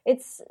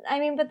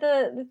 but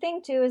the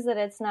thing too is that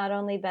it's not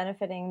only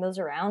benefiting those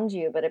around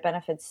you, but it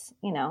benefits,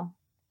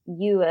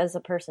 you as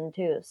a person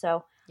too.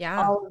 So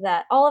yeah, all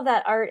of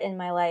that art in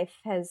my life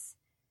has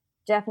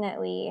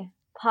definitely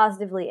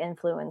positively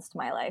influenced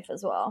my life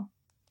as well.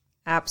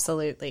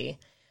 Absolutely.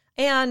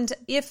 And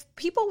if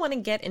people want to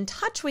get in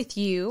touch with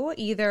you,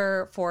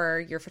 either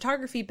for your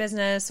photography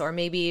business or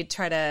maybe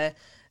try to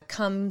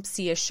come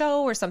see a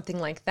show or something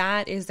like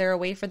that, is there a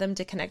way for them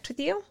to connect with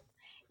you?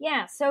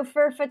 Yeah, so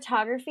for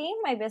photography,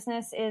 my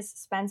business is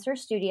Spencer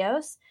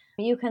Studios.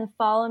 You can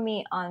follow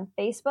me on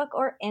Facebook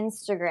or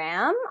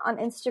Instagram. On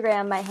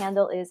Instagram, my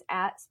handle is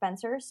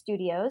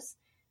 @SpencerStudios,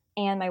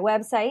 and my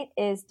website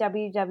is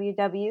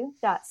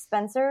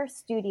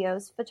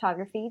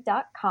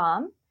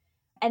www.spencerstudiosphotography.com.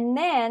 And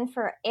then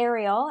for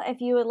aerial,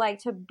 if you would like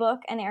to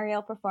book an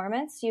aerial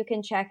performance, you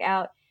can check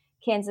out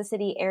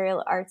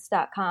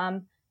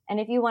KansasCityAerialArts.com. And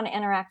if you want to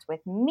interact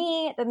with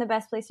me, then the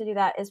best place to do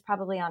that is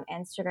probably on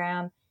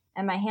Instagram.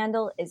 And my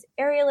handle is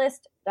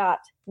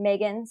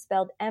aerialist.megan,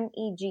 spelled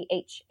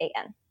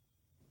Meghan.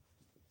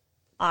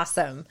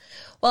 Awesome.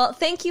 Well,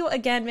 thank you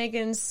again,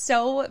 Megan,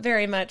 so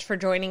very much for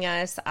joining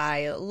us.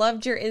 I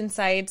loved your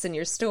insights and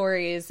your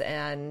stories,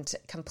 and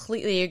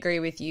completely agree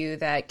with you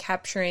that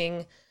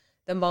capturing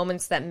the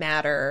moments that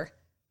matter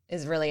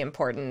is really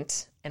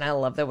important. And I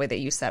love the way that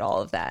you said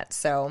all of that.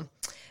 So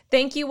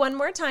thank you one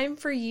more time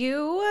for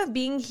you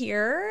being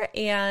here.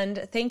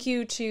 And thank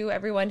you to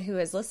everyone who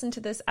has listened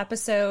to this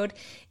episode.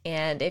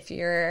 And if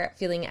you're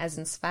feeling as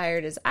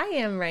inspired as I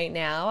am right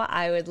now,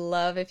 I would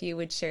love if you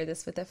would share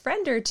this with a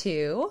friend or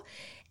two.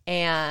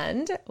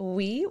 And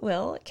we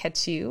will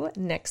catch you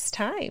next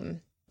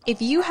time. If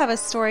you have a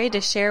story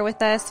to share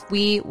with us,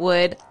 we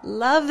would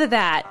love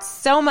that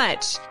so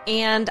much.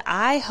 And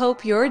I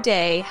hope your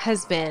day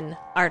has been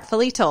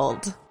artfully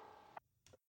told.